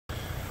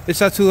This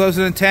is our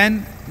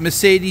 2010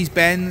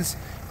 Mercedes-Benz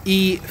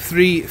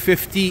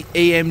e350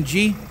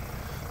 AMG.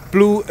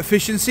 Blue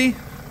efficiency,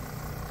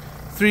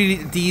 3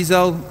 litre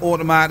diesel,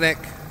 automatic.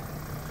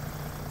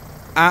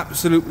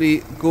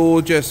 Absolutely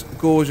gorgeous,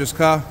 gorgeous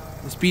car.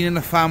 It's been in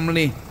the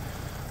family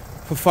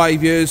for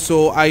 5 years,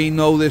 so I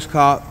know this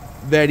car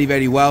very,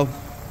 very well.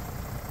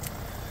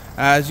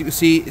 As you can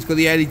see, it's got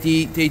the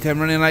LED daytime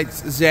running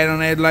lights,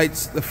 xenon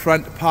headlights, the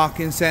front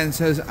parking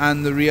sensors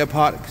and the rear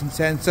parking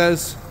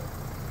sensors.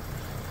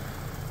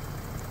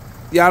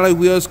 The alloy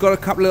wheels got a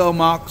couple of little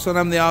marks on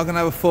them. They are going to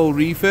have a full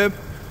refurb,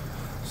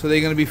 so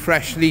they're going to be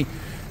freshly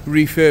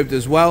refurbed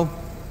as well.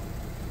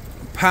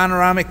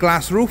 Panoramic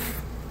glass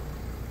roof.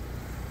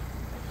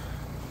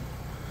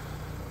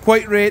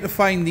 Quite rare to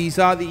find these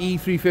are the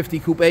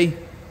e350 Coupe.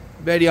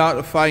 Very hard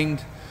to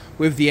find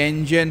with the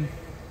engine.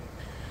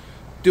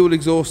 Dual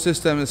exhaust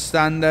system is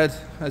standard,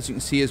 as you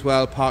can see as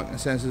well, parking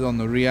sensors on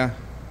the rear.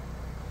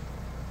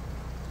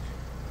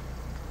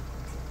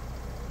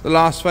 The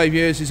last 5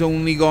 years has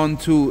only gone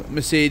to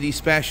Mercedes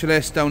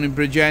specialist down in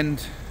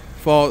Bridgend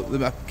for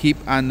the upkeep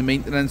and the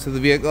maintenance of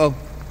the vehicle.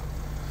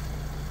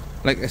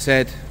 Like I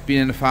said, been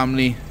in the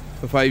family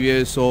for 5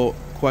 years, so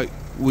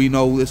we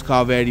know this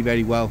car very,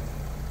 very well.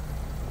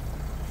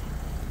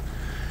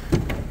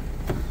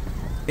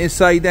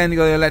 Inside then you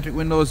got the electric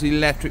windows, the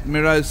electric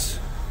mirrors,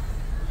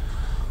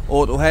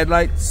 auto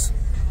headlights,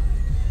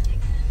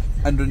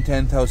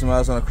 110,000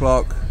 miles on the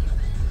clock,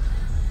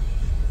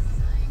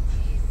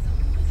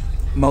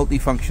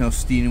 multifunctional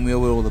steering wheel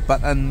with all the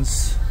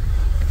buttons,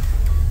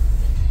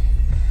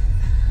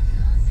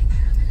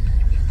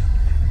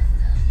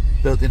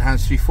 built-in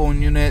hands-free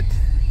phone unit,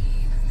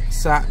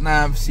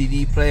 sat-nav,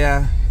 CD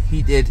player,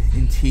 heated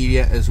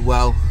interior as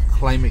well,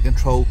 climate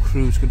control,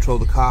 cruise control.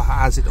 The car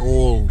has it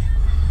all.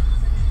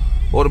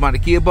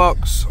 Automatic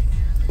gearbox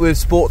with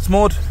sports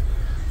mode,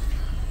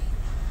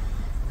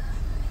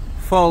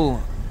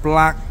 full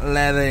black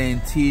leather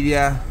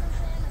interior,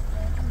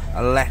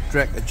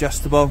 electric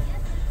adjustable,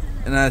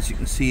 and as you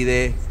can see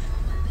there,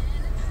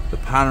 the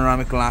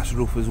panoramic glass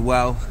roof as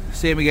well.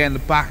 Same again, the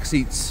back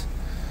seats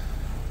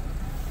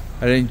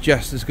are in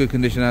just as good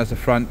condition as the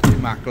front,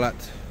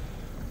 immaculate.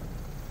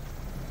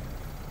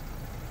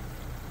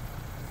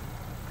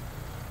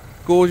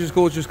 Gorgeous,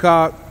 gorgeous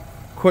car.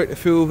 Quite a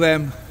few of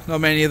them, not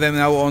many of them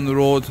now on the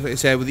road, like I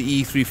said, with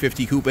the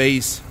e350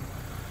 Coupes.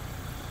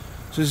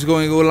 So this is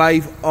going to go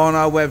live on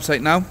our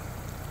website now.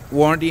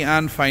 Warranty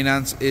and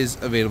finance is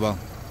available.